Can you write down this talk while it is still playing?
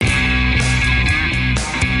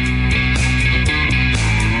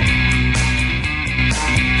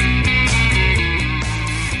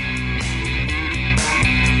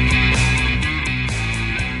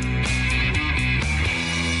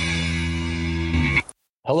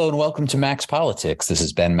Hello and welcome to Max Politics. This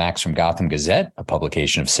is Ben Max from Gotham Gazette, a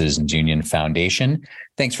publication of Citizens Union Foundation.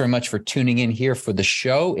 Thanks very much for tuning in here for the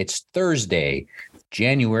show. It's Thursday,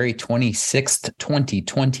 January 26th,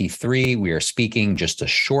 2023. We are speaking just a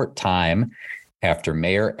short time after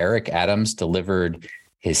Mayor Eric Adams delivered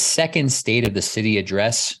his second State of the City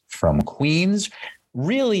address from Queens.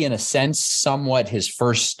 Really, in a sense, somewhat his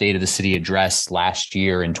first State of the City address last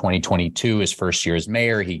year in 2022, his first year as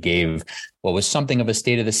mayor. He gave what was something of a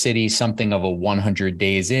State of the City, something of a 100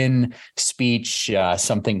 days in speech,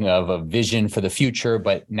 something of a vision for the future.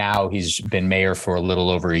 But now he's been mayor for a little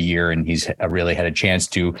over a year, and he's really had a chance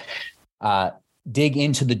to dig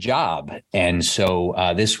into the job. And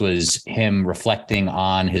so this was him reflecting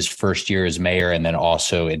on his first year as mayor and then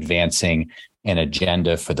also advancing an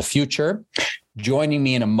agenda for the future. Joining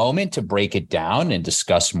me in a moment to break it down and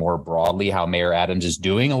discuss more broadly how Mayor Adams is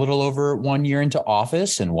doing a little over 1 year into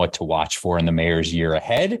office and what to watch for in the mayor's year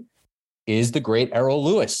ahead is the great Errol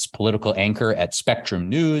Louis, political anchor at Spectrum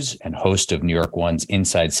News and host of New York One's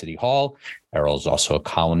Inside City Hall. Errol is also a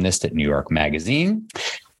columnist at New York Magazine.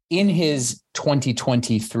 In his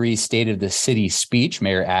 2023 State of the City speech,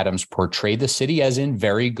 Mayor Adams portrayed the city as in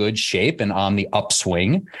very good shape and on the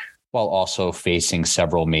upswing, while also facing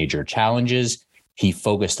several major challenges. He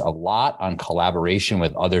focused a lot on collaboration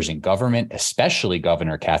with others in government, especially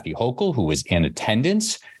Governor Kathy Hochul, who was in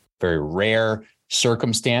attendance. Very rare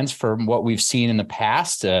circumstance from what we've seen in the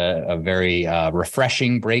past, a very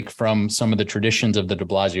refreshing break from some of the traditions of the de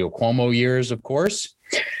Blasio Cuomo years, of course.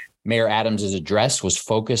 Mayor Adams' address was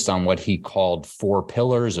focused on what he called four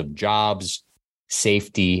pillars of jobs,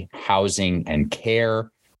 safety, housing, and care.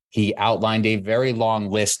 He outlined a very long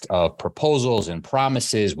list of proposals and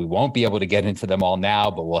promises. We won't be able to get into them all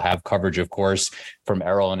now, but we'll have coverage, of course, from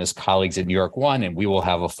Errol and his colleagues at New York One, and we will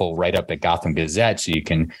have a full write-up at Gotham Gazette, so you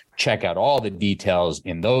can check out all the details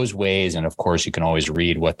in those ways. And of course, you can always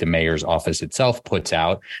read what the mayor's office itself puts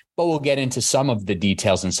out, but we'll get into some of the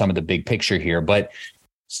details and some of the big picture here. But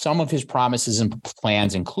some of his promises and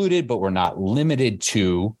plans included, but were not limited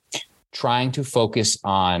to, trying to focus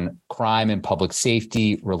on crime and public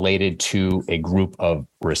safety related to a group of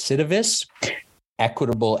recidivists,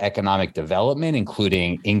 equitable economic development,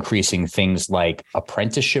 including increasing things like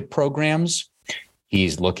apprenticeship programs.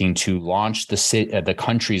 He's looking to launch the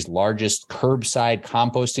country's largest curbside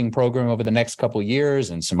composting program over the next couple of years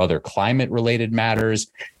and some other climate-related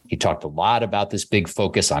matters. He talked a lot about this big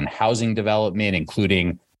focus on housing development,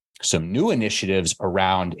 including some new initiatives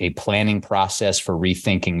around a planning process for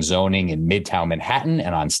rethinking zoning in Midtown Manhattan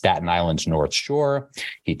and on Staten Island's North Shore.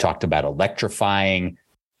 He talked about electrifying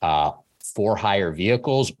for-hire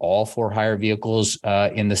vehicles, all for-hire vehicles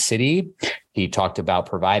in the city. He talked about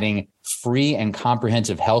providing free and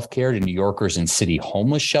comprehensive health care to New Yorkers in city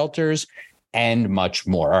homeless shelters and much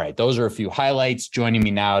more. All right, those are a few highlights. Joining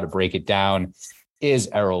me now to break it down is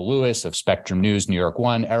Errol Louis of Spectrum News, New York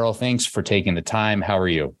One. Errol, thanks for taking the time. How are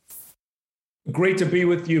you? Great to be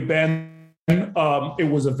with you, Ben.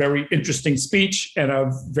 It was a very interesting speech and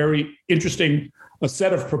a very interesting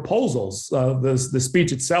set of proposals. The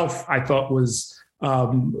speech itself, I thought, was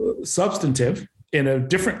substantive in a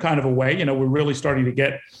different kind of a way. You know, we're really starting to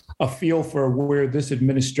get a feel for where this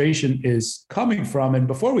administration is coming from. And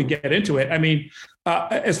before we get into it, I mean,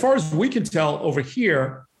 as far as we can tell over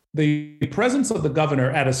here, the presence of the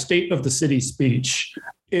governor at a State of the City speech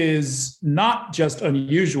is not just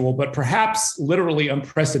unusual, but perhaps literally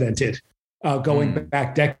unprecedented going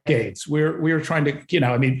back decades. We're trying to,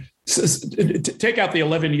 take out the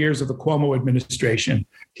 11 years of the Cuomo administration.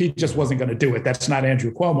 He just wasn't going to do it. That's not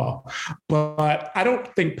Andrew Cuomo. But I don't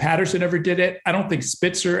think Patterson ever did it. I don't think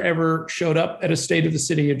Spitzer ever showed up at a State of the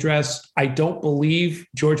City address. I don't believe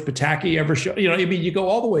George Pataki ever showed. You go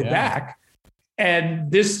all the way back. And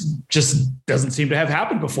this just doesn't seem to have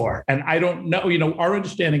happened before. And I don't know, our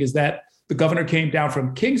understanding is that the governor came down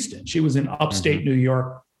from Kingston. She was in upstate New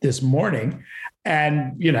York this morning.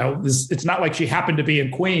 And, it's not like she happened to be in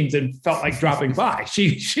Queens and felt like dropping by.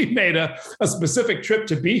 She made a specific trip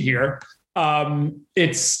to be here.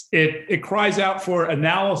 It cries out for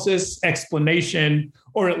analysis, explanation,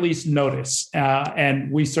 or at least notice.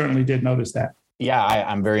 And we certainly did notice that. Yeah,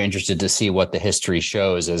 I'm very interested to see what the history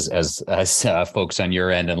shows as folks on your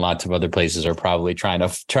end and lots of other places are probably trying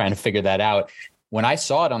to figure that out. When I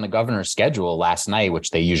saw it on the governor's schedule last night, which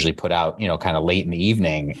they usually put out, kind of late in the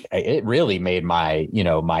evening, it really made my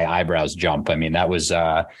eyebrows jump. I mean, that was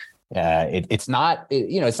it's not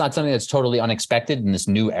something that's totally unexpected in this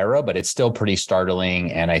new era, but it's still pretty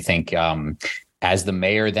startling. And I think as the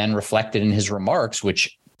mayor then reflected in his remarks,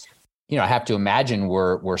 which I have to imagine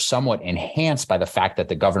were somewhat enhanced by the fact that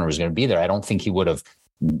the governor was going to be there. I don't think he would have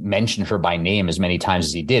mention her by name as many times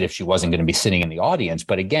as he did if she wasn't going to be sitting in the audience.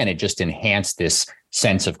 But again, it just enhanced this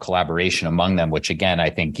sense of collaboration among them, which again, I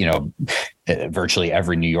think, virtually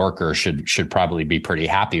every New Yorker should probably be pretty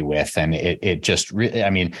happy with. And it just really, I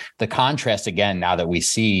mean, the contrast again, now that we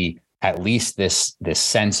see at least this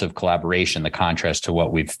sense of collaboration, the contrast to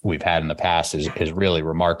what we've had in the past is really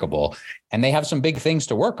remarkable. And they have some big things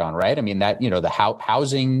to work on, right? I mean, that, the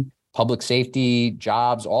housing, public safety,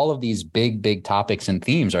 jobs, all of these big topics and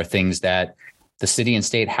themes are things that the city and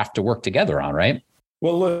state have to work together on, right?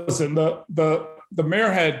 Well, listen, the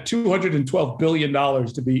mayor had $212 billion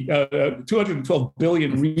to be 212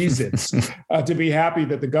 billion reasons to be happy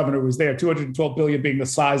that the governor was there. 212 billion being the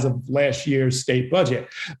size of last year's state budget.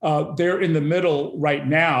 They're in the middle right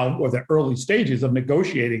now, or the early stages of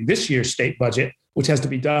negotiating this year's state budget, which has to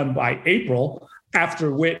be done by April,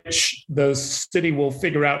 after which the city will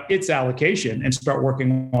figure out its allocation and start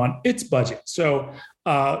working on its budget. So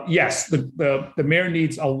yes, the mayor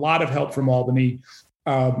needs a lot of help from Albany.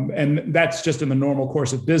 And that's just in the normal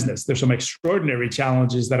course of business. There's some extraordinary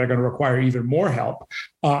challenges that are going to require even more help.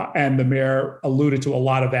 And the mayor alluded to a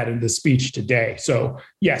lot of that in the speech today. So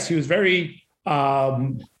yes, he was very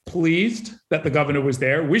pleased that the governor was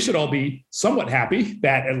there. We should all be somewhat happy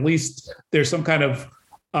that at least there's some kind of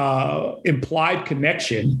implied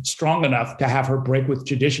connection strong enough to have her break with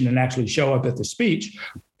tradition and actually show up at the speech.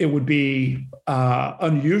 It would be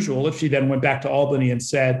unusual if she then went back to Albany and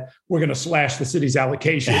said, we're going to slash the city's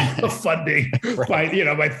allocation of funding right. by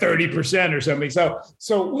 30% or something. So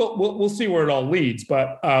we'll see where it all leads,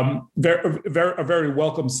 but a very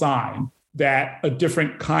welcome sign that a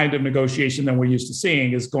different kind of negotiation than we're used to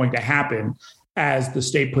seeing is going to happen as the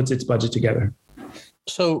state puts its budget together.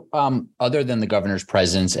 So other than the governor's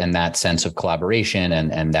presence and that sense of collaboration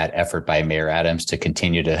and that effort by Mayor Adams to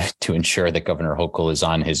continue to ensure that Governor Hochul is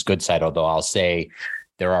on his good side, although I'll say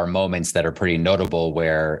there are moments that are pretty notable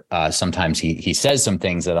where sometimes he says some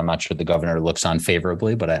things that I'm not sure the governor looks on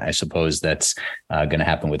favorably, but I suppose that's going to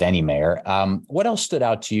happen with any mayor. What else stood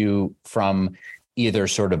out to you from either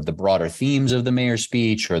sort of the broader themes of the mayor's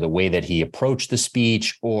speech or the way that he approached the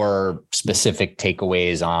speech or specific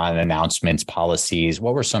takeaways on announcements, policies?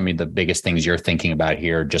 What were some of the biggest things you're thinking about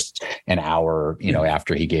here just an hour,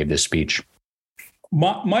 after he gave this speech?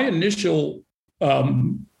 My initial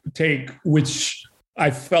take, which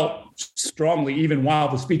I felt strongly even while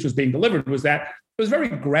the speech was being delivered, was that it was a very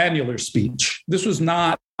granular speech. This was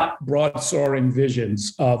not broad soaring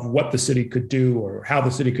visions of what the city could do or how the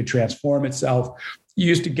city could transform itself. You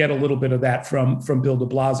used to get a little bit of that from Bill de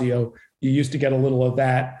Blasio. You used to get a little of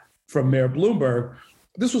that from Mayor Bloomberg.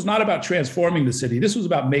 This was not about transforming the city. This was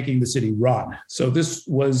about making the city run. So this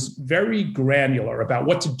was very granular about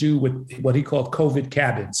what to do with what he called COVID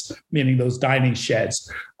cabins, meaning those dining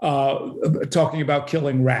sheds, talking about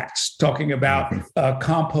killing rats, talking about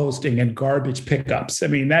composting and garbage pickups. I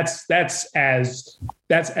mean, that's as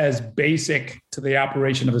basic to the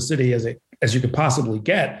operation of a city as you could possibly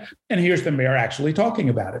get. And here's the mayor actually talking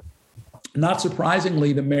about it. Not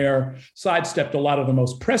surprisingly, the mayor sidestepped a lot of the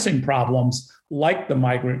most pressing problems, like the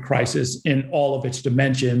migrant crisis in all of its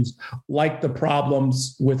dimensions, like the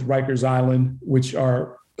problems with Rikers Island, which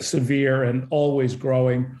are severe and always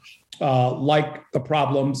growing, like the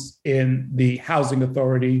problems in the housing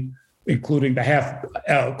authority, including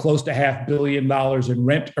the close to $500 million in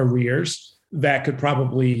rent arrears that could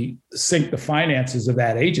probably sink the finances of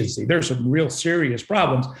that agency. There's some real serious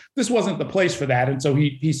problems. This wasn't the place for that. And so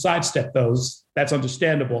he sidestepped those. That's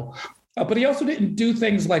understandable. But he also didn't do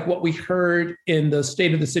things like what we heard in the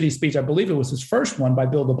State of the City speech. I believe it was his first one by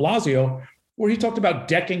Bill de Blasio, where he talked about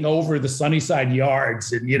decking over the Sunnyside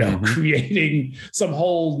yards and, creating some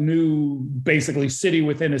whole new, basically city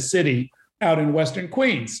within a city out in Western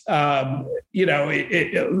Queens. I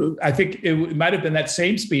think it might have been that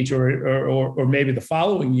same speech or maybe the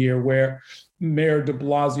following year where Mayor de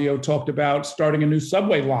Blasio talked about starting a new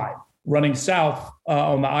subway line running south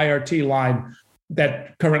on the IRT line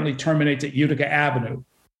that currently terminates at Utica Avenue.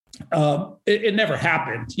 It never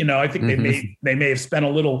happened. I think they may have spent a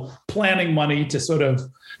little planning money to sort of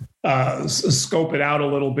scope it out a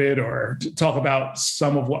little bit or to talk about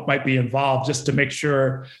some of what might be involved just to make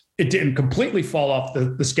sure it didn't completely fall off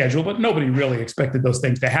the schedule, but nobody really expected those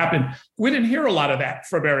things to happen. We didn't hear a lot of that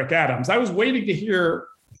from Eric Adams. I was waiting to hear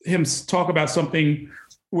him talk about something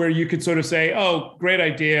where you could sort of say, oh, great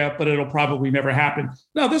idea, but it'll probably never happen.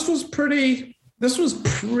 No, this was pretty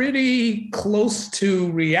close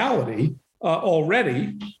to reality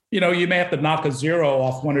already. You may have to knock a zero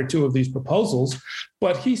off one or two of these proposals,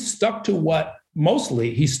 but he stuck to what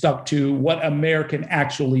mostly he stuck to what a mayor can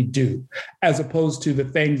actually do, as opposed to the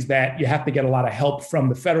things that you have to get a lot of help from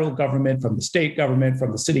the federal government, from the state government,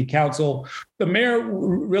 from the city council. The mayor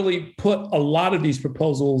really put a lot of these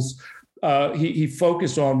proposals. He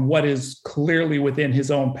focused on what is clearly within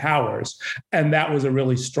his own powers. And that was a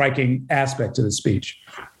really striking aspect of the speech.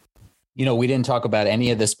 You know, we didn't talk about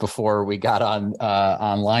any of this before we got on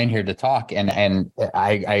online here to talk. And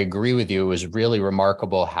I agree with you. It was really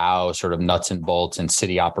remarkable how sort of nuts and bolts and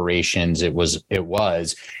city operations it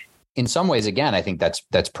was. In some ways, again, I think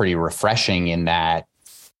that's pretty refreshing in that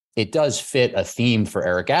it does fit a theme for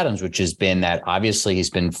Eric Adams, which has been that obviously he's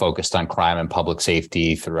been focused on crime and public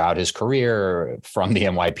safety throughout his career, from the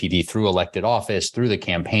NYPD through elected office, through the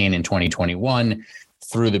campaign in 2021,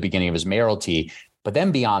 through the beginning of his mayoralty. But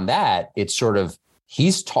then beyond that, it's sort of,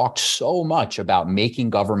 he's talked so much about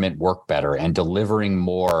making government work better and delivering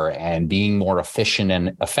more and being more efficient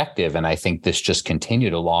and effective. And I think this just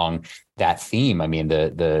continued along that theme. I mean,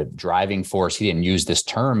 the driving force, he didn't use this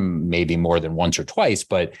term maybe more than once or twice,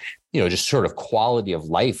 but, you know, just sort of quality of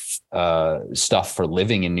life stuff for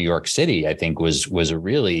living in New York City, I think was a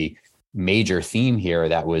really major theme here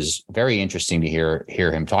that was very interesting to hear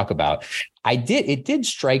him talk about. It did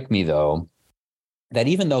strike me, though, that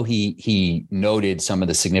even though he noted some of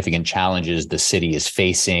the significant challenges the city is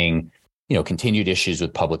facing, you know, continued issues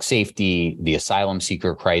with public safety, the asylum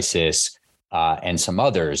seeker crisis, and some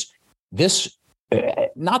others, this,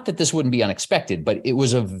 not that this wouldn't be unexpected, but it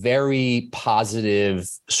was a very positive,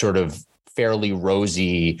 sort of fairly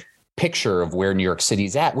rosy picture of where New York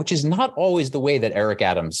City's at, which is not always the way that Eric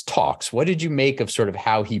Adams talks. What did you make of sort of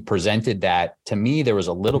how he presented that? To me, there was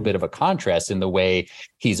a little bit of a contrast in the way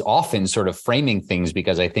he's often sort of framing things,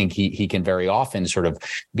 because I think he can very often sort of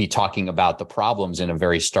be talking about the problems in a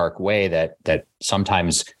very stark way that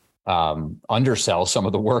sometimes undersells some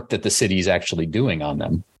of the work that the city is actually doing on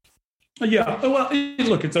them. Yeah, well,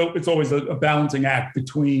 look, it's always a balancing act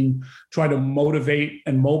between trying to motivate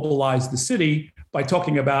and mobilize the city by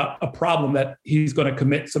talking about a problem that he's going to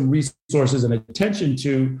commit some resources and attention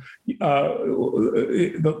to.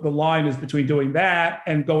 The line is between doing that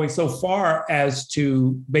and going so far as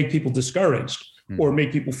to make people discouraged or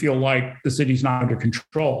make people feel like the city's not under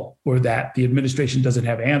control or that the administration doesn't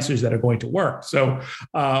have answers that are going to work. So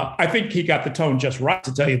I think he got the tone just right,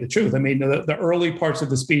 to tell you the truth. I mean, the early parts of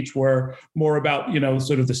the speech were more about, you know,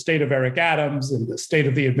 sort of the state of Eric Adams and the state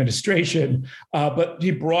of the administration, but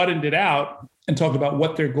he broadened it out and talked about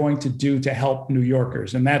what they're going to do to help New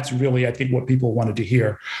Yorkers. And that's really, I think, what people wanted to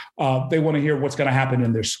hear. They want to hear what's going to happen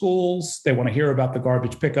in their schools. They want to hear about the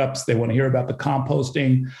garbage pickups. They want to hear about the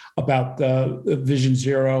composting, about the Vision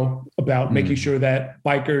Zero, about making sure that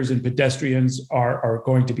bikers and pedestrians are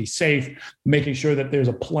going to be safe, making sure that there's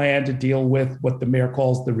a plan to deal with what the mayor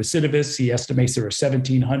calls the recidivists. He estimates there are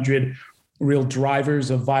 1,700 real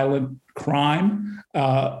drivers of violent crime.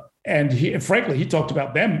 And frankly, he talked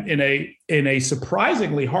about them in a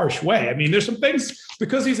surprisingly harsh way. I mean, there's some things,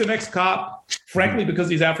 because he's an ex-cop, frankly, because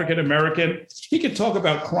he's African-American, he could talk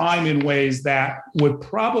about crime in ways that would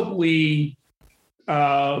probably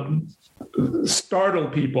startle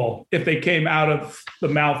people if they came out of the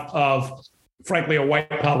mouth of, frankly, a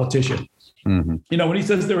white politician. Mm-hmm. You know, when he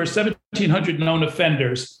says there are 1,700 known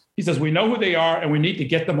offenders, he says, we know who they are and we need to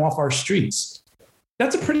get them off our streets.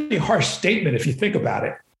 That's a pretty harsh statement if you think about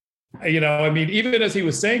it. You know, I mean, even as he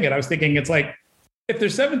was saying it, I was thinking, it's like, if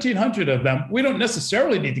there's 1,700 of them, we don't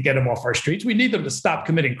necessarily need to get them off our streets. We need them to stop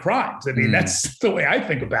committing crimes. I mean, that's the way I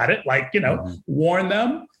think about it. Like, you know, warn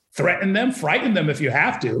them, threaten them, frighten them if you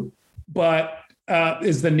have to. But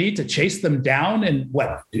is the need to chase them down and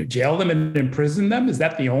jail them and imprison them? Is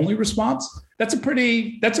that the only response? That's a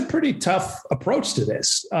pretty tough approach to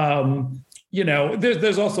this. You know,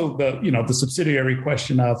 there's also the subsidiary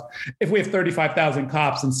question of, if we have 35,000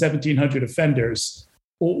 cops and 1,700 offenders,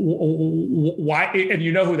 why? And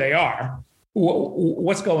you know who they are.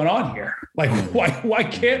 What's going on here? Like, why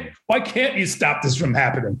can't you stop this from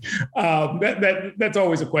happening? That's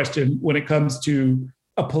always a question when it comes to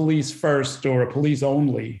a police first or a police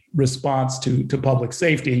only response to public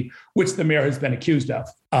safety, which the mayor has been accused of.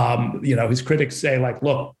 You know, his critics say, like,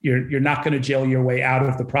 look, you're not going to jail your way out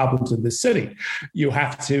of the problems of this city. You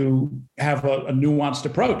have to have a nuanced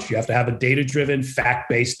approach. You have to have a data-driven,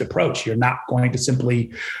 fact-based approach. You're not going to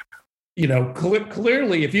simply, you know,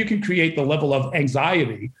 clearly, if you can create the level of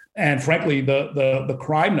anxiety and, frankly, the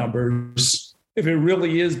crime numbers, if it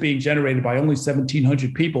really is being generated by only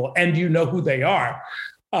 1,700 people and you know who they are,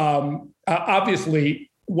 obviously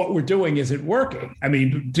what we're doing isn't working. I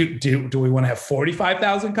mean, do we want to have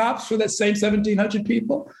 45,000 cops for that same 1,700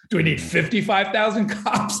 people? Do we need 55,000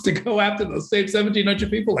 cops to go after those same 1,700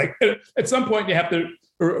 people? Like, at some point, you have to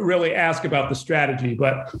really ask about the strategy.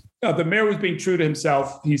 But the mayor was being true to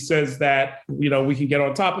himself. He says that, we can get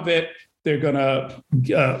on top of it. They're going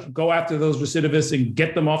to go after those recidivists and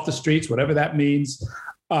get them off the streets, whatever that means.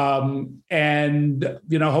 And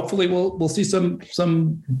hopefully we'll see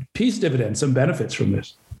some peace dividends, some benefits from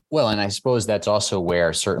this. Well, and I suppose that's also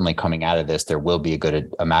where, certainly coming out of this, there will be a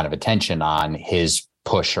good amount of attention on his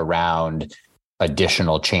push around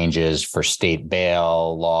additional changes for state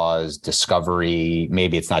bail laws, discovery.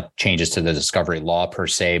 Maybe it's not changes to the discovery law per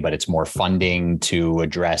se, but it's more funding to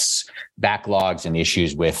address backlogs and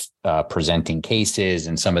issues with presenting cases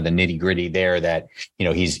and some of the nitty gritty there that,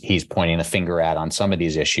 he's pointing the finger at on some of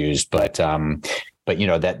these issues. But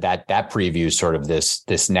that previews sort of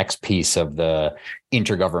this next piece of the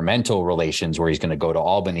intergovernmental relations, where he's going to go to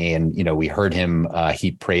Albany. And, we heard him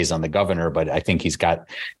heap praise on the governor, but I think he's got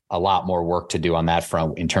a lot more work to do on that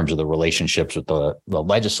front in terms of the relationships with the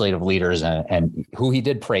legislative leaders and who he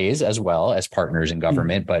did praise as well as partners in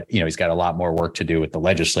government. But, he's got a lot more work to do with the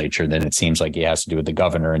legislature than it seems like he has to do with the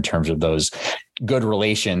governor in terms of those good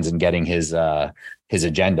relations and getting his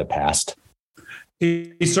agenda passed.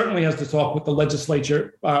 He certainly has to talk with the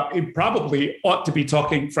legislature. He probably ought to be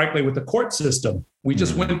talking, frankly, with the court system. We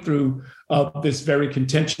just went through this very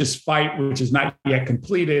contentious fight, which is not yet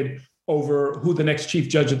completed, over who the next chief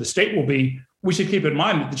judge of the state will be. We should keep in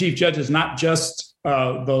mind that the chief judge is not just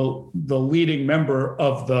the leading member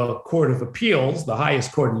of the Court of Appeals, the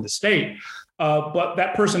highest court in the state, but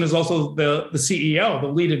that person is also the CEO, the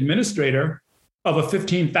lead administrator of a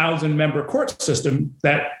 15,000 member court system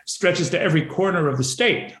that stretches to every corner of the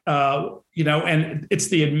state. And it's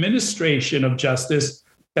the administration of justice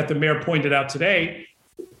that the mayor pointed out today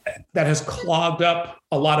that has clogged up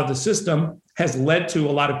a lot of the system, has led to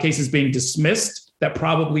a lot of cases being dismissed that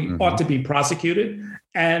probably ought to be prosecuted.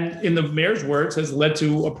 And in the mayor's words, has led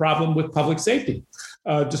to a problem with public safety.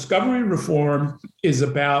 Discovery reform is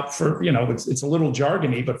about, it's a little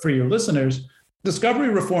jargony, but for your listeners, discovery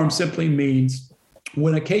reform simply means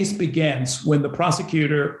when a case begins, when the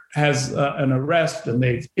prosecutor has an arrest and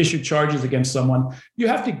they've issued charges against someone, you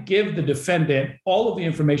have to give the defendant all of the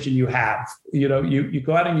information you have. You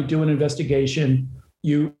go out and you do an investigation.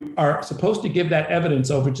 You are supposed to give that evidence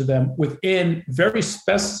over to them within very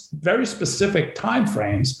specific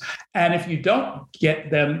timeframes. And if you don't get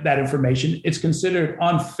them that information, it's considered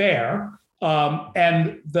unfair.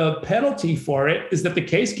 And the penalty for it is that the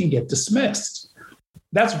case can get dismissed.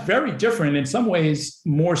 That's very different, in some ways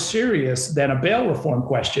more serious than a bail reform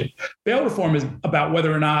question. Bail reform is about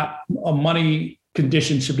whether or not a money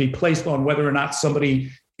condition should be placed on whether or not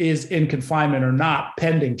somebody is in confinement or not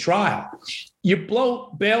pending trial. You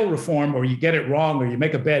blow bail reform, or you get it wrong, or you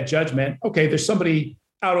make a bad judgment. Okay, there's somebody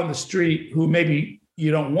out on the street who maybe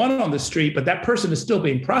you don't want on the street, but that person is still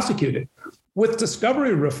being prosecuted. With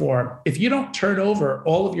discovery reform, if you don't turn over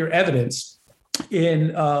all of your evidence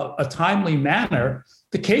in a timely manner,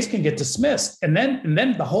 the case can get dismissed, and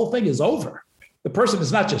then the whole thing is over. The person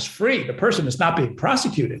is not just free; the person is not being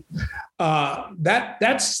prosecuted.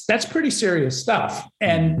 That's pretty serious stuff.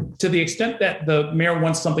 And to the extent that the mayor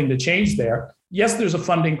wants something to change there, yes, there's a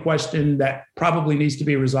funding question that probably needs to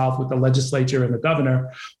be resolved with the legislature and the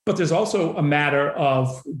governor. But there's also a matter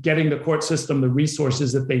of getting the court system the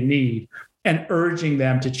resources that they need and urging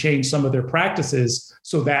them to change some of their practices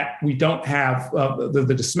so that we don't have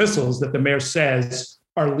the dismissals that the mayor says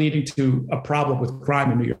are leading to a problem with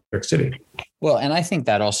crime in New York City. Well, and I think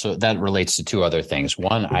that relates to two other things.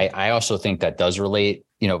 One, I also think that does relate,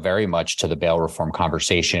 very much to the bail reform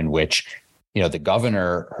conversation, which, the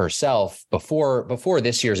governor herself before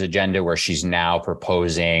this year's agenda, where she's now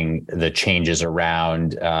proposing the changes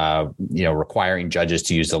around, requiring judges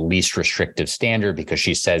to use the least restrictive standard, because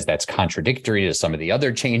she says that's contradictory to some of the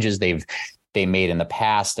other changes they made in the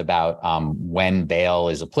past about when bail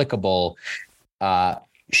is applicable.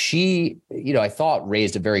 She, I thought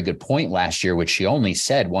raised a very good point last year, which she only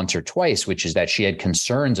said once or twice, which is that she had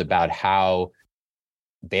concerns about how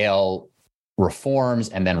bail reforms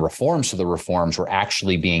and then reforms to the reforms were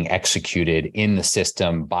actually being executed in the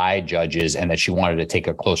system by judges, and that she wanted to take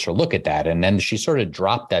a closer look at that. And then she sort of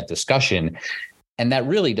dropped that discussion. And that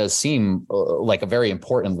really does seem like a very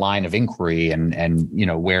important line of inquiry, and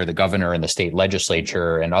where the governor and the state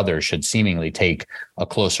legislature and others should seemingly take a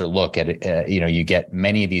closer look at it. You get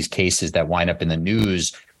many of these cases that wind up in the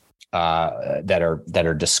news that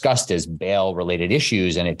are discussed as bail related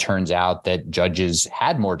issues, and it turns out that judges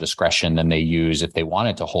had more discretion than they use if they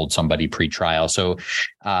wanted to hold somebody pretrial. So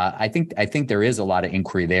I think there is a lot of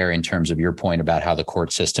inquiry there in terms of your point about how the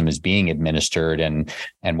court system is being administered, and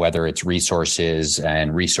whether it's resources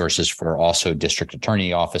for also district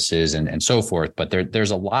attorney offices and so forth. But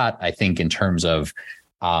there's a lot, I think, in terms of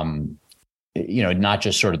not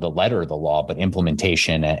just sort of the letter of the law, but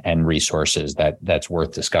implementation and resources that's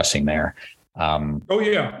worth discussing there. Oh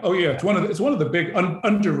yeah. It's one of the big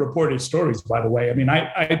underreported stories, by the way. I mean,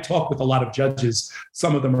 I talk with a lot of judges.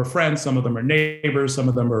 Some of them are friends, some of them are neighbors, some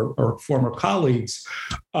of them are former colleagues.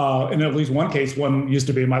 In at least one case, one used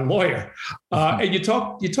to be my lawyer. And you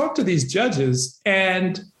talk to these judges,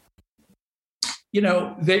 and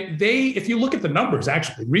they if you look at the numbers,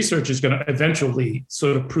 actually, research is going to eventually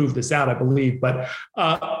sort of prove this out, I believe, but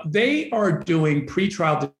they are doing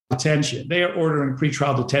pretrial detention. They are ordering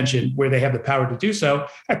pretrial detention where they have the power to do so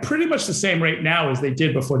at pretty much the same rate now as they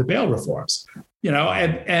did before the bail reforms.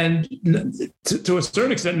 And to a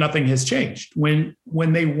certain extent, nothing has changed. When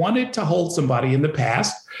they wanted to hold somebody in the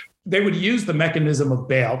past, they would use the mechanism of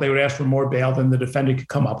bail. They would ask for more bail than the defendant could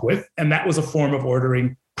come up with, and that was a form of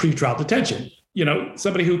ordering pretrial detention.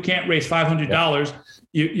 Somebody who can't raise $500,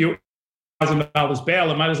 you $1,000 bail,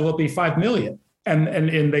 it might as well be $5 million, and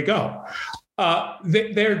in they go.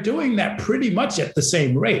 They're doing that pretty much at the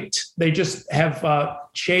same rate. They just have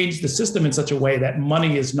changed the system in such a way that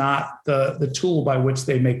money is not the tool by which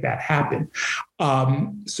they make that happen.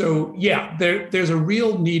 There's a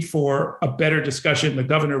real need for a better discussion. The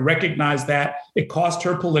governor recognized that. It cost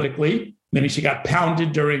her politically. Meaning she got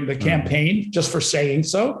pounded during the campaign just for saying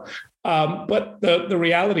so. But the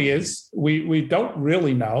reality is we don't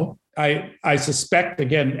really know. I suspect,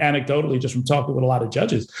 again, anecdotally, just from talking with a lot of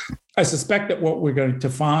judges, I suspect that what we're going to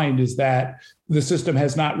find is that the system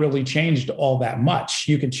has not really changed all that much.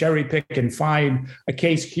 You can cherry pick and find a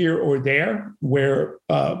case here or there where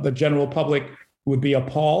the general public would be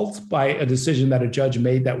appalled by a decision that a judge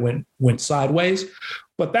made that went sideways.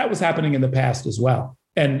 But that was happening in the past as well.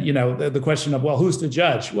 And, the question of, well, who's the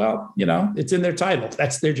judge? Well, it's in their title.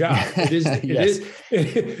 That's their job. It is,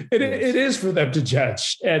 it is for them to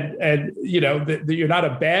judge. And you're not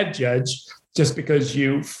a bad judge just because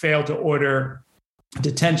you fail to order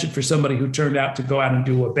detention for somebody who turned out to go out and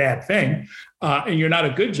do a bad thing. And you're not a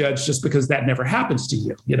good judge just because that never happens to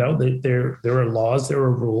you. There are laws, there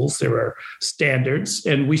are rules, there are standards,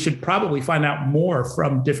 and we should probably find out more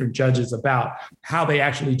from different judges about how they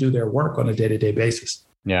actually do their work on a day-to-day basis.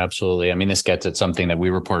 Yeah, absolutely. I mean, this gets at something that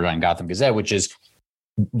we reported on Gotham Gazette, which is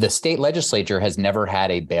the state legislature has never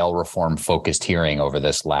had a bail reform focused hearing over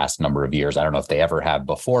this last number of years. I don't know if they ever have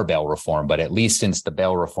before bail reform, but at least since the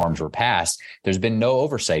bail reforms were passed, there's been no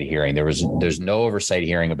oversight hearing. There's no oversight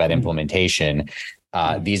hearing about implementation.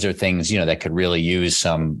 These are things, that could really use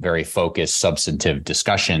some very focused, substantive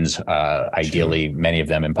discussions, ideally, many of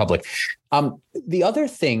them in public. The other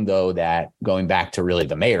thing, though, that going back to really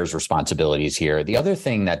the mayor's responsibilities here, the other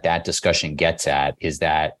thing that discussion gets at is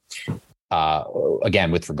that again,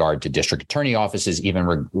 with regard to district attorney offices,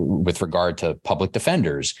 even with regard to public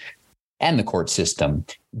defenders and the court system,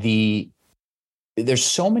 there's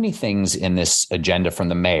so many things in this agenda from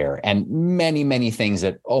the mayor, and many, many things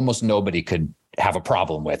that almost nobody could have a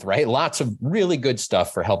problem with, right? Lots of really good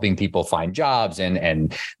stuff for helping people find jobs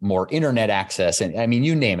and more internet access. And I mean,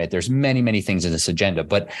 you name it, there's many, many things in this agenda.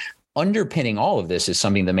 But underpinning all of this is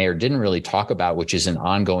something the mayor didn't really talk about, which is an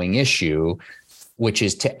ongoing issue, which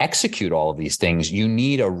is to execute all of these things, you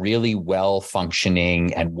need a really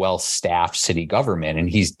well-functioning and well-staffed city government. And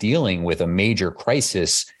he's dealing with a major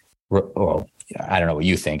crisis. Well, I don't know what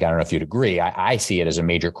you think. I don't know if you'd agree. I see it as a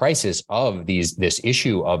major crisis of this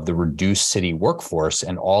issue of the reduced city workforce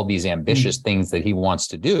and all these ambitious things that he wants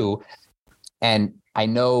to do. And I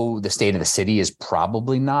know the state of the city is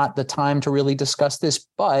probably not the time to really discuss this,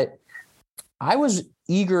 but I was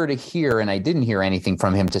eager to hear, and I didn't hear anything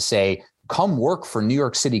from him to say, come work for New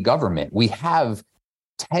York City government. We have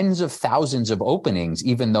tens of thousands of openings,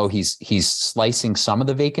 even though he's slicing some of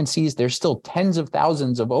the vacancies. There's still tens of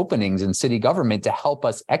thousands of openings in city government to help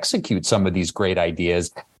us execute some of these great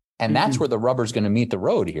ideas. And that's where the rubber's going to meet the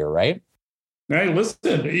road here, right? Hey,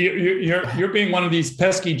 listen, you're being one of these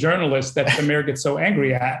pesky journalists that the mayor gets so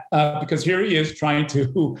angry at because here he is trying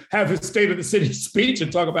to have his state of the city speech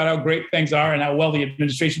and talk about how great things are and how well the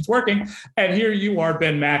administration's working. And here you are,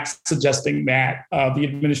 Ben Max, suggesting that the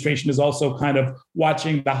administration is also kind of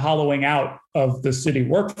watching the hollowing out of the city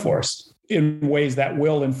workforce in ways that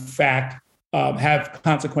will, in fact, have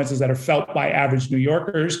consequences that are felt by average New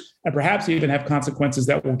Yorkers, and perhaps even have consequences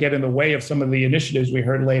that will get in the way of some of the initiatives we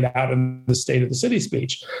heard laid out in the State of the City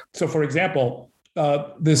speech. So, for example,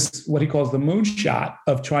 this, what he calls the moonshot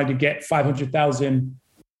of trying to get 500,000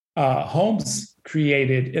 homes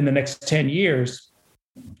created in the next 10 years.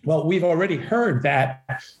 Well, we've already heard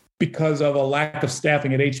that because of a lack of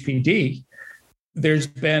staffing at HPD, there's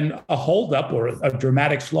been a holdup or a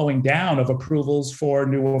dramatic slowing down of approvals for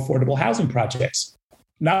new affordable housing projects.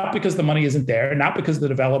 Not because the money isn't there, not because the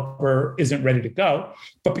developer isn't ready to go,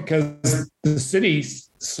 but because the city's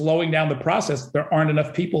slowing down the process. There aren't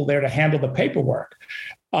enough people there to handle the paperwork.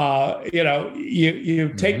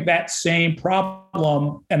 You take that same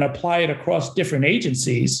problem and apply it across different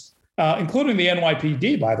agencies, including the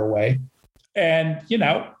NYPD, by the way. And,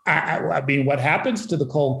 I mean, what happens to the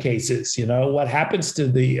cold cases? What happens to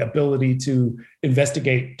the ability to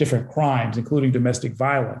investigate different crimes, including domestic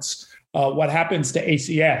violence? What happens to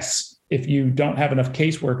ACS if you don't have enough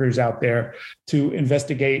caseworkers out there to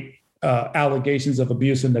investigate allegations of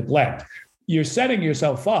abuse and neglect? You're setting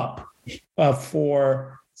yourself up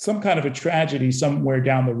for some kind of a tragedy somewhere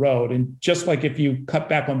down the road. And just like if you cut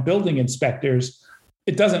back on building inspectors,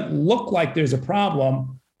 it doesn't look like there's a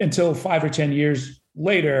problem until 5 or 10 years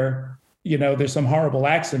later, there's some horrible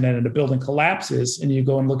accident and the building collapses, and you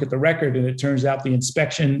go and look at the record and it turns out the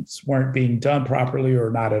inspections weren't being done properly or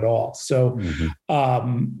not at all. So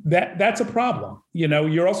that's a problem.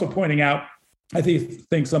 You're also pointing out, I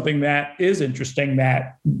think something that is interesting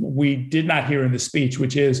that we did not hear in the speech,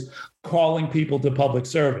 which is calling people to public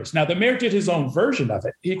service. Now, the mayor did his own version of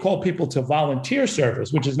it. He called people to volunteer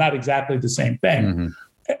service, which is not exactly the same thing.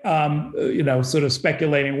 Sort of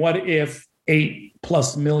speculating, what if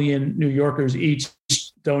 8+ million New Yorkers each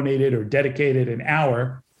donated or dedicated an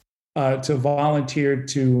hour to volunteer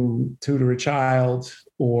to tutor a child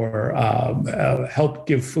or help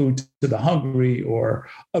give food to the hungry or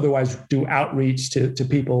otherwise do outreach to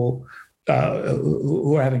people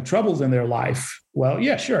who are having troubles in their life? Well,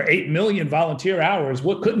 yeah, sure. 8 million volunteer hours.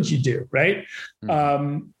 What couldn't you do? Right.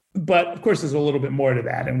 But of course, there's a little bit more to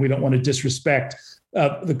that. And we don't want to disrespect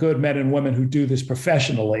the good men and women who do this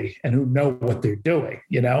professionally and who know what they're doing.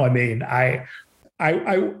 I mean, I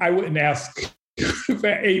wouldn't ask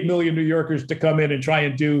 8 million New Yorkers to come in and try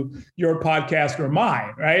and do your podcast or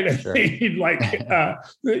mine, right? Sure.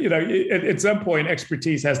 At some point,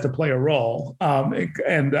 expertise has to play a role,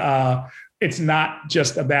 and it's not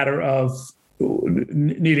just a matter of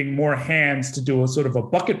needing more hands to do a sort of a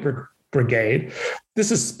bucket brigade.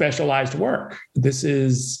 This is specialized work. This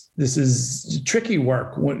is tricky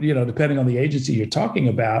work, depending on the agency you're talking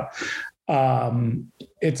about.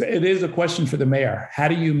 It is a question for the mayor. How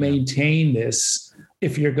do you maintain this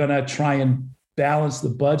if you're going to try and balance the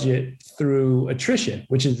budget through attrition,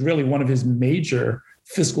 which is really one of his major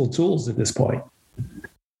fiscal tools at this point?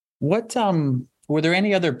 What were there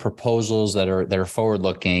any other proposals that are forward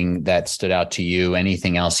looking that stood out to you?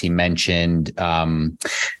 Anything else he mentioned?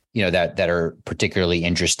 That are particularly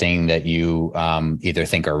interesting that you either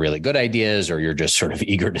think are really good ideas or you're just sort of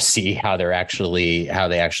eager to see how they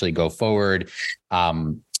actually go forward.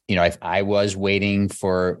 I was waiting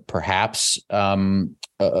for perhaps a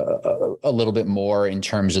little bit more in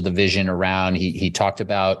terms of the vision around. He talked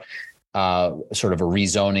about sort of a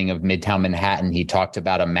rezoning of Midtown Manhattan. He talked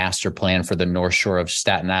about a master plan for the North Shore of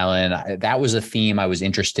Staten Island. That was a theme I was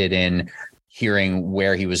interested in hearing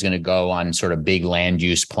where he was going to go on sort of big land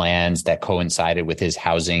use plans that coincided with his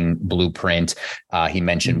housing blueprint. He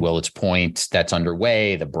mentioned Willets Point that's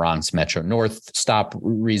underway, the Bronx Metro North stop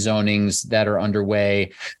rezonings that are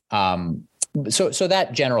underway. So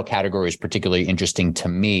that general category is particularly interesting to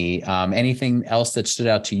me. Anything else that stood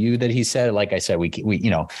out to you that he said? Like I said, we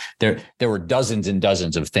there were dozens and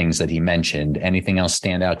dozens of things that he mentioned. Anything else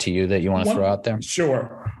stand out to you that you want to throw out there?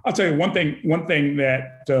 Sure. I'll tell you one thing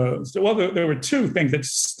that, there were two things that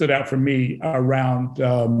stood out for me around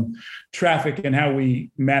traffic and how we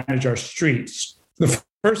manage our streets. The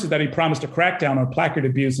first is that he promised a crackdown on placard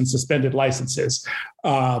abuse and suspended licenses.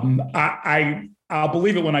 I'll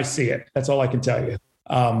believe it when I see it. That's all I can tell you.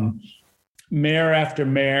 Mayor after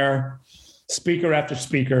mayor, speaker after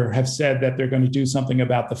speaker have said that they're going to do something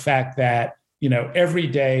about the fact that, every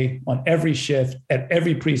day on every shift at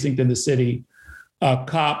every precinct in the city,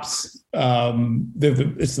 cops,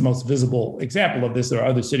 it's the most visible example of this. There are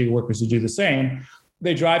other city workers who do the same.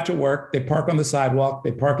 They drive to work, they park on the sidewalk,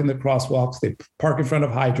 they park in the crosswalks, they park in front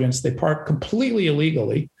of hydrants, they park completely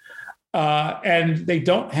illegally. And they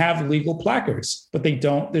don't have legal placards, but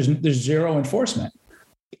there's zero enforcement.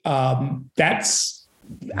 If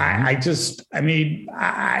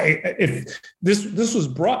this was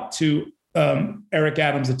brought to Eric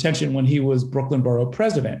Adams' attention when he was Brooklyn Borough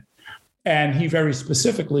president. And he very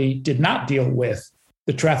specifically did not deal with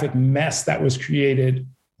the traffic mess that was created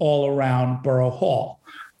all around Borough Hall.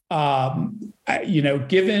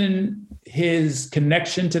 Given his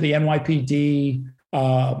connection to the NYPD,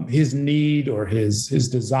 his need or his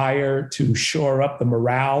desire to shore up the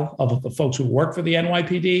morale of the folks who work for the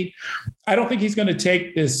NYPD, I don't think he's going to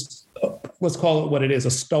take this, let's call it what it is,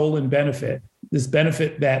 a stolen benefit, this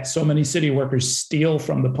benefit that so many city workers steal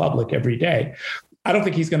from the public every day. I don't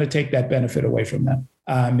think he's going to take that benefit away from them.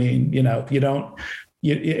 I mean,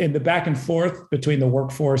 in the back and forth between the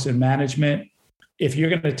workforce and management, if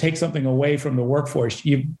you're going to take something away from the workforce,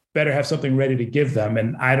 you better have something ready to give them.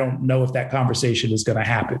 And I don't know if that conversation is going to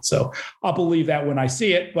happen. So I'll believe that when I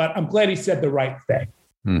see it, but I'm glad he said the right thing.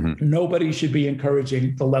 Mm-hmm. Nobody should be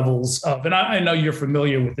encouraging the levels of, and I know you're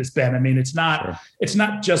familiar with this, Ben. I mean, it's not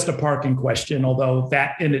just a parking question, although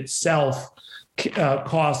that in itself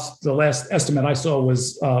costs, the last estimate I saw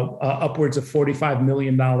was upwards of $45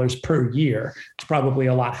 million per year. It's probably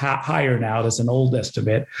a lot higher now. That's an old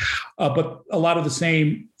estimate. But a lot of the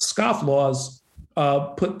same scofflaws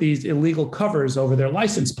put these illegal covers over their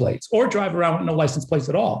license plates or drive around with no license plates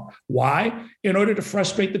at all. Why? In order to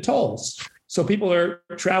frustrate the tolls. So people are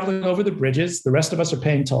traveling over the bridges. The rest of us are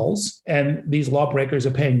paying tolls, and these lawbreakers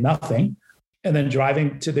are paying nothing, and then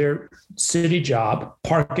driving to their city job,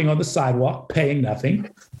 parking on the sidewalk, paying nothing,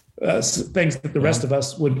 things that the rest of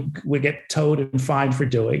us would get towed and fined for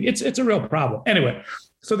doing. It's a real problem. Anyway,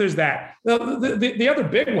 so there's that. The other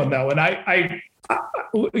big one, though, and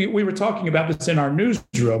we were talking about this in our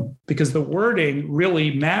newsroom because the wording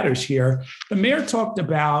really matters here. The mayor talked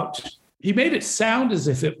about, he made it sound as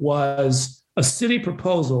if it was a city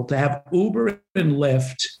proposal to have Uber and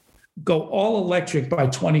Lyft go all electric by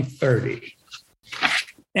 2030.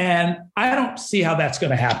 And I don't see how that's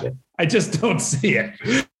going to happen. I just don't see it.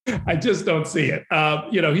 He said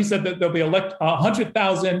that there'll be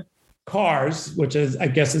 100,000 cars, which is, I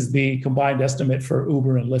guess, is the combined estimate for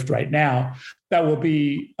Uber and Lyft right now, that will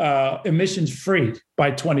be emissions free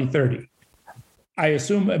by 2030. I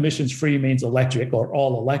assume emissions free means electric or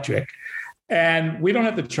all electric. And we don't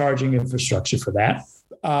have the charging infrastructure for that.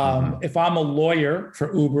 If I'm a lawyer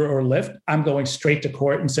for Uber or Lyft, I'm going straight to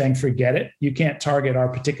court and saying, forget it. You can't target our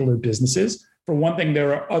particular businesses. For one thing,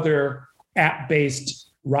 there are other app-based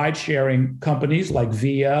ride-sharing companies like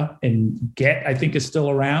Via and Get, I think, is still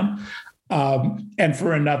around. And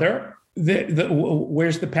for another,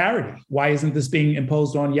 where's the parity? Why isn't this being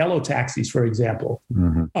imposed on yellow taxis, for example,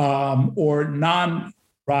 or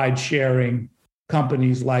non-ride-sharing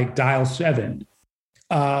companies like Dial 7?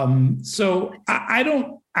 So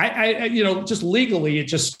just legally, it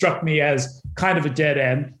just struck me as kind of a dead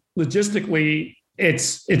end. Logistically, it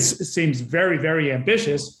seems very, very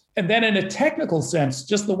ambitious. And then in a technical sense,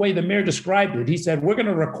 just the way the mayor described it, he said, we're going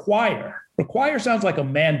to require sounds like a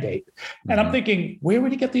mandate. And I'm thinking, where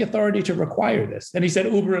would he get the authority to require this? And he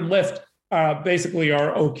said, Uber and Lyft basically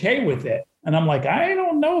are okay with it. And I'm like, I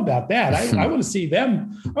don't know about that. I want to see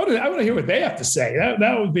them. I want to hear what they have to say.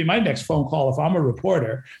 That would be my next phone call if I'm a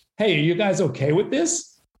reporter. Hey, are you guys okay with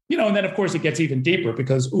this? And then, of course, it gets even deeper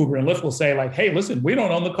because Uber and Lyft will say, like, hey, listen, we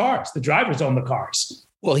don't own the cars. The drivers own the cars.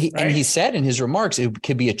 Well, he said in his remarks, it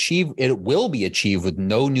will be achieved with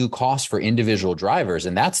no new cost for individual drivers.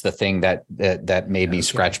 And that's the thing that made me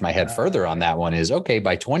scratch my head further on that one is, okay,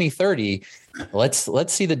 by 2030,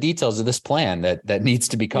 let's see the details of this plan that needs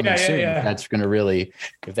to be coming soon. Yeah. That's going to really,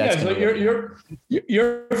 if that's so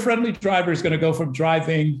your friendly driver is going to go from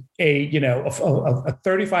driving a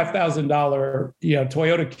 $35,000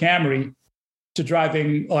 Toyota Camry to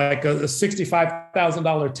driving like a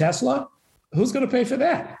 $65,000 Tesla. Who's going to pay for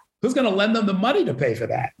that? Who's going to lend them the money to pay for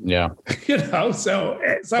that? Yeah. So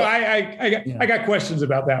I got questions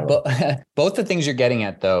about that one. But both the things you're getting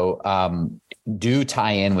at, though, do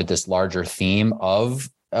tie in with this larger theme of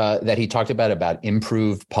that he talked about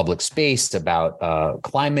improved public space, about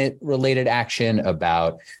climate related action,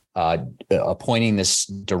 about appointing this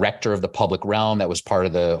director of the public realm that was part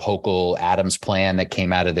of the Hochul Adams plan that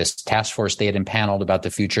came out of this task force they had impaneled about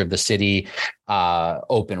the future of the city,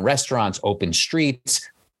 open restaurants, open streets,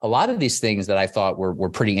 a lot of these things that I thought were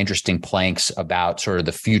pretty interesting planks about sort of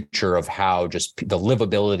the future of how just the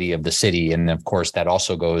livability of the city. And of course, that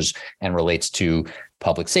also goes and relates to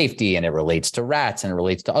public safety, and it relates to rats, and it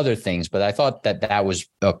relates to other things. But I thought that was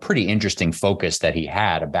a pretty interesting focus that he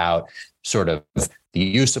had about sort of the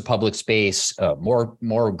use of public space,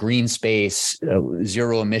 more green space,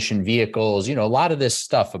 zero emission vehicles, a lot of this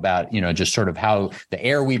stuff about, just sort of how the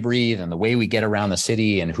air we breathe and the way we get around the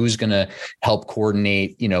city and who's going to help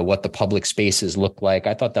coordinate, what the public spaces look like.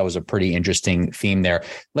 I thought that was a pretty interesting theme there.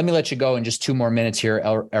 Let me let you go in just 2 more minutes here.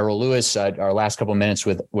 Errol Louis, our last couple of minutes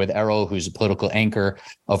with Errol, who's a political anchor,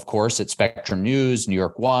 of course, at Spectrum News, New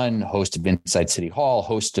York One, host of Inside City Hall,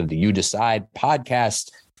 host of the You Decide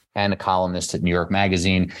podcast, and a columnist at New York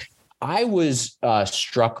Magazine. I was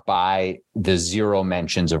struck by the zero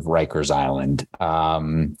mentions of Rikers Island.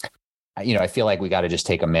 I feel like we got to just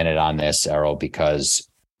take a minute on this, Errol, because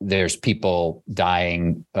there's people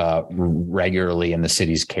dying regularly in the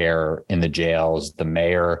city's care in the jails. The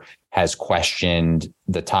mayor has questioned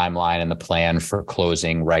the timeline and the plan for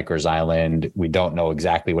closing Rikers Island. We don't know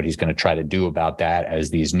exactly what he's going to try to do about that, as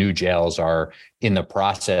these new jails are in the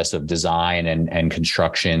process of design and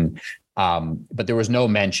construction. But there was no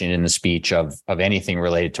mention in the speech of anything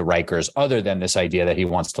related to Rikers, other than this idea that he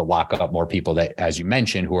wants to lock up more people that, as you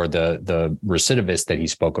mentioned, who are the recidivists that he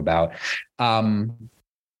spoke about.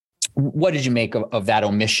 What did you make of that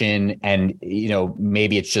omission? And,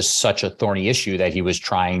 maybe it's just such a thorny issue that he was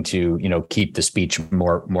trying to, keep the speech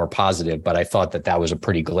more positive. But I thought that was a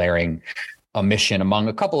pretty glaring omission among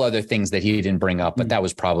a couple other things that he didn't bring up. But that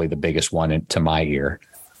was probably the biggest one to my ear.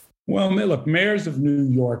 Well, look, mayors of New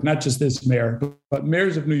York, not just this mayor, but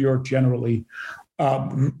mayors of New York generally,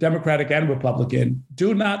 Democratic and Republican,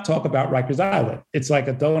 do not talk about Rikers Island. It's like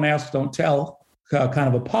a don't ask, don't tell kind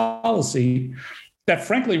of a policy that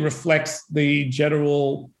frankly reflects the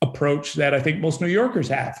general approach that I think most New Yorkers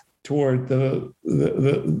have toward the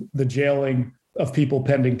jailing of people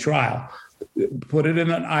pending trial. Put it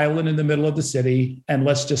in an island in the middle of the city, and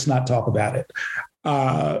let's just not talk about it.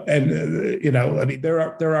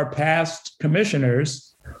 There are past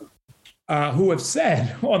commissioners who have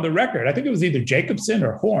said on the record, I think it was either Jacobson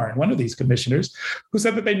or Horn, one of these commissioners, who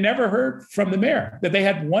said that they never heard from the mayor, that they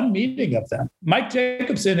had one meeting of them. Mike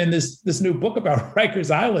Jacobson, in this new book about Rikers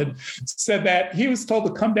Island, said that he was told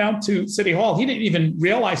to come down to City Hall. He didn't even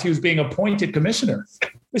realize he was being appointed commissioner.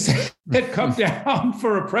 Had come down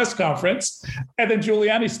for a press conference, and then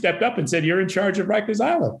Giuliani stepped up and said, "You're in charge of Rikers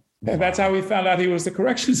Island." And that's how we found out he was the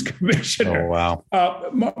corrections commissioner. Oh,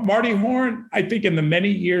 wow. Marty Horn, I think in the many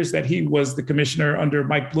years that he was the commissioner under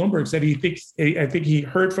Mike Bloomberg, said I think he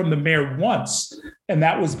heard from the mayor once. And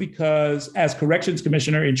that was because as corrections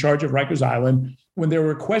commissioner in charge of Rikers Island, when there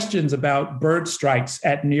were questions about bird strikes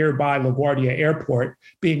at nearby LaGuardia Airport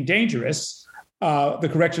being dangerous, the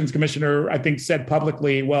corrections commissioner, I think, said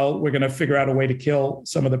publicly, well, we're going to figure out a way to kill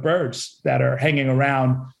some of the birds that are hanging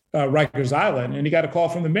around Rikers Island. And he got a call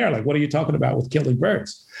from the mayor, like, what are you talking about with killing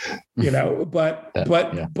birds? But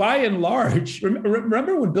by and large,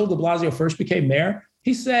 remember when Bill de Blasio first became mayor?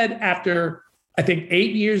 He said after, I think,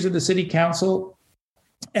 8 years in the city council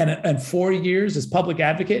and 4 years as public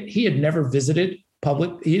advocate, he had never visited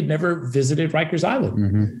Rikers Island.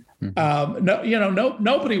 Mm-hmm.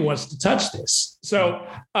 Nobody wants to touch this. So,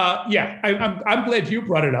 I'm glad you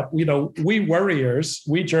brought it up. We worriers,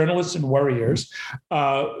 we journalists and worriers,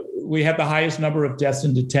 we had the highest number of deaths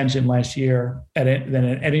in detention last year than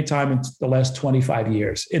at any time in the last 25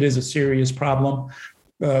 years. It is a serious problem.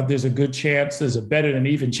 There's a good chance, there's a better than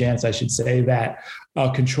even chance, I should say, that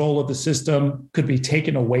control of the system could be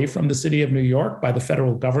taken away from the city of New York by the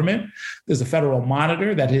federal government. There's a federal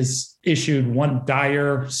monitor that has issued one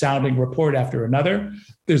dire sounding report after another.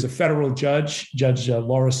 There's a federal Judge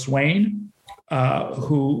Laura Swain,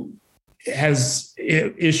 who has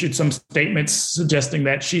issued some statements suggesting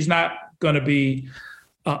that she's not going to be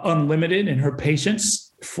unlimited in her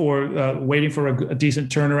patience for waiting for a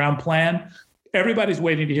decent turnaround plan. Everybody's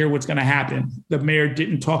waiting to hear what's going to happen. The mayor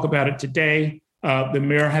didn't talk about it today. The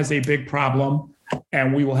mayor has a big problem,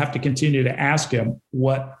 and we will have to continue to ask him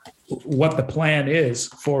what the plan is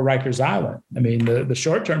for Rikers Island. I mean, the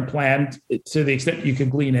short-term plan, to the extent you can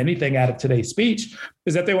glean anything out of today's speech,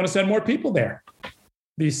 is that they want to send more people there.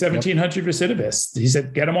 These 1,700 recidivists. He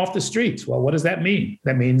said, get them off the streets. Well, what does that mean?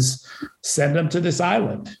 That means send them to this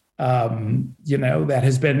island, that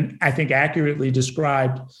has been, I think, accurately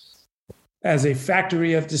described as a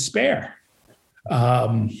factory of despair.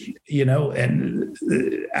 And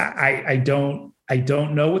I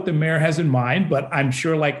don't know what the mayor has in mind, but I'm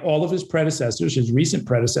sure, like all of his predecessors, his recent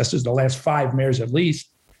predecessors, the last 5 mayors at least,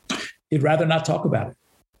 he'd rather not talk about it.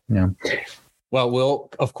 Yeah. Well, we'll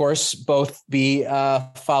of course both be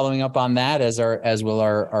following up on that as will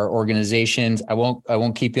our organizations. I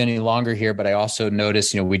won't keep you any longer here, but I also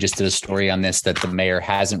noticed, we just did a story on this, that the mayor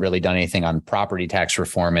hasn't really done anything on property tax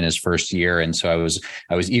reform in his first year, and so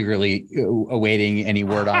I was eagerly awaiting any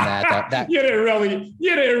word on that. That you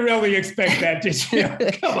didn't really expect that, did you?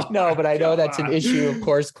 No, but I know that's an issue, of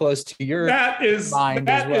course, close to your mind as well.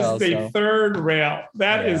 That is the third rail.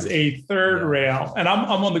 That is a third rail, and I'm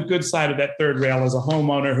on the good side of that third rail as a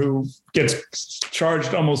homeowner who gets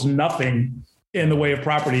charged almost nothing in the way of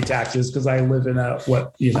property taxes, because I live in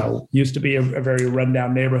what used to be a very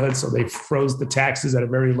rundown neighborhood. So they froze the taxes at a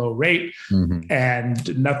very low rate,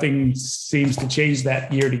 and nothing seems to change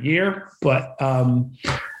that year to year. But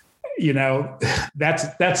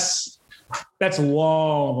that's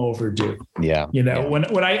long overdue. Yeah.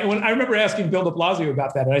 When I remember asking Bill de Blasio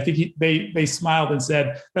about that, and I think they smiled and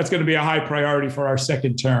said, that's going to be a high priority for our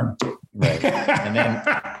second term. Right. And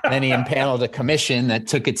then he impaneled a commission that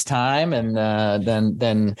took its time, and then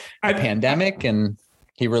the pandemic, and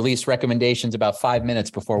he released recommendations about 5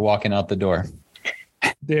 minutes before walking out the door.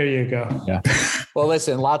 There you go. Yeah. Well,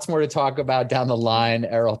 listen, lots more to talk about down the line.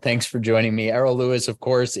 Errol, thanks for joining me. Errol Louis, of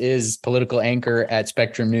course, is political anchor at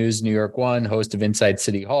Spectrum News New York One, host of Inside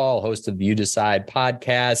City Hall, host of the You Decide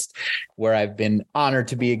podcast, where I've been honored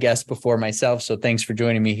to be a guest before myself. So thanks for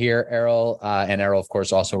joining me here, Errol. And Errol, of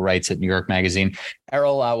course, also writes at New York Magazine.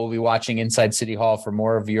 Errol, we'll be watching Inside City Hall for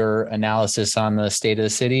more of your analysis on the state of the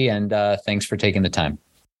city. And thanks for taking the time.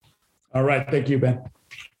 All right. Thank you, Ben.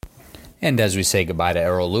 And as we say goodbye to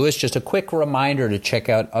Errol Louis, just a quick reminder to check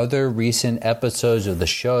out other recent episodes of the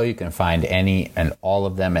show. You can find any and all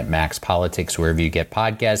of them at Max Politics, wherever you get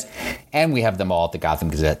podcasts. And we have them all at the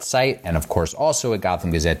Gotham Gazette site. And of course, also at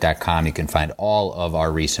GothamGazette.com, you can find all of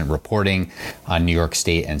our recent reporting on New York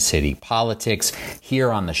State and city politics.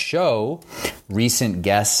 Here on the show, recent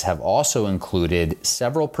guests have also included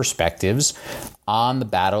several perspectives on the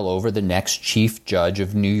battle over the next Chief Judge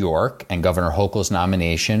of New York and Governor Hochul's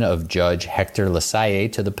nomination of Judge Hector Lasalle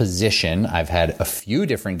to the position. I've had a few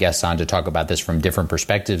different guests on to talk about this from different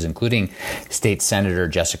perspectives, including State Senator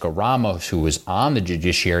Jessica Ramos, who was on the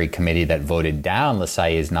Judiciary Committee that voted down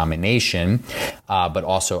Lasalle's nomination, but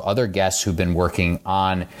also other guests who've been working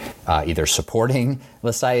on either supporting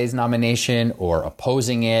Lasalle's nomination or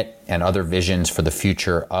opposing it, and other visions for the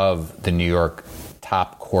future of the New York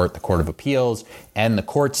top court, the Court of Appeals, and the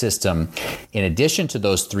court system. In addition to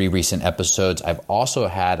those three recent episodes, I've also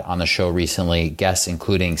had on the show recently guests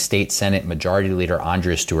including State Senate Majority Leader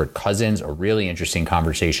Andrea Stewart-Cousins, a really interesting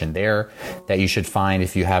conversation there that you should find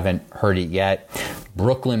if you haven't heard it yet.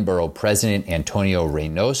 Brooklyn Borough President Antonio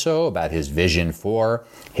Reynoso about his vision for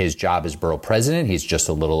his job as borough president. He's just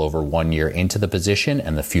a little over 1 year into the position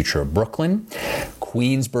and the future of Brooklyn.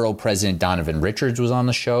 Queens Borough President Donovan Richards was on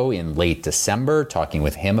the show in late December, talking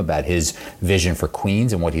with him about his vision for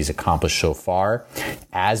Queens and what he's accomplished so far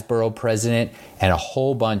as borough president, and a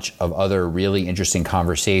whole bunch of other really interesting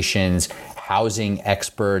conversations, housing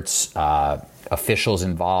experts, officials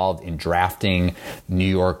involved in drafting New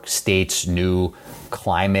York State's new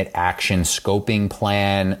climate action scoping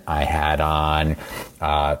plan. I had on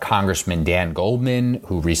Congressman Dan Goldman,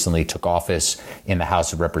 who recently took office in the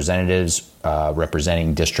House of Representatives,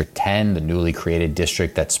 representing District 10, the newly created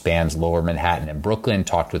district that spans Lower Manhattan and Brooklyn.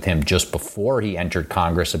 Talked with him just before he entered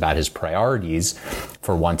Congress about his priorities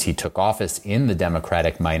for once he took office in the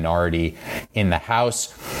Democratic minority in the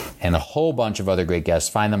House, and a whole bunch of other great guests.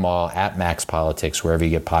 Find them all at Max Politics, wherever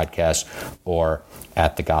you get podcasts, or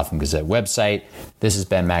at the Gotham Gazette website. This has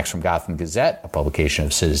been Max from Gotham Gazette, a publication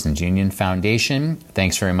of Citizens Union Foundation.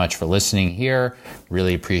 Thanks very much for listening here.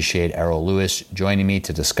 Really appreciate Errol Louis joining me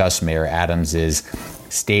to discuss Mayor Adams's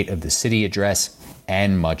State of the City address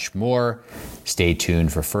and much more. Stay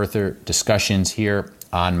tuned for further discussions here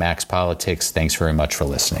on Max Politics. Thanks very much for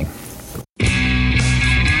listening.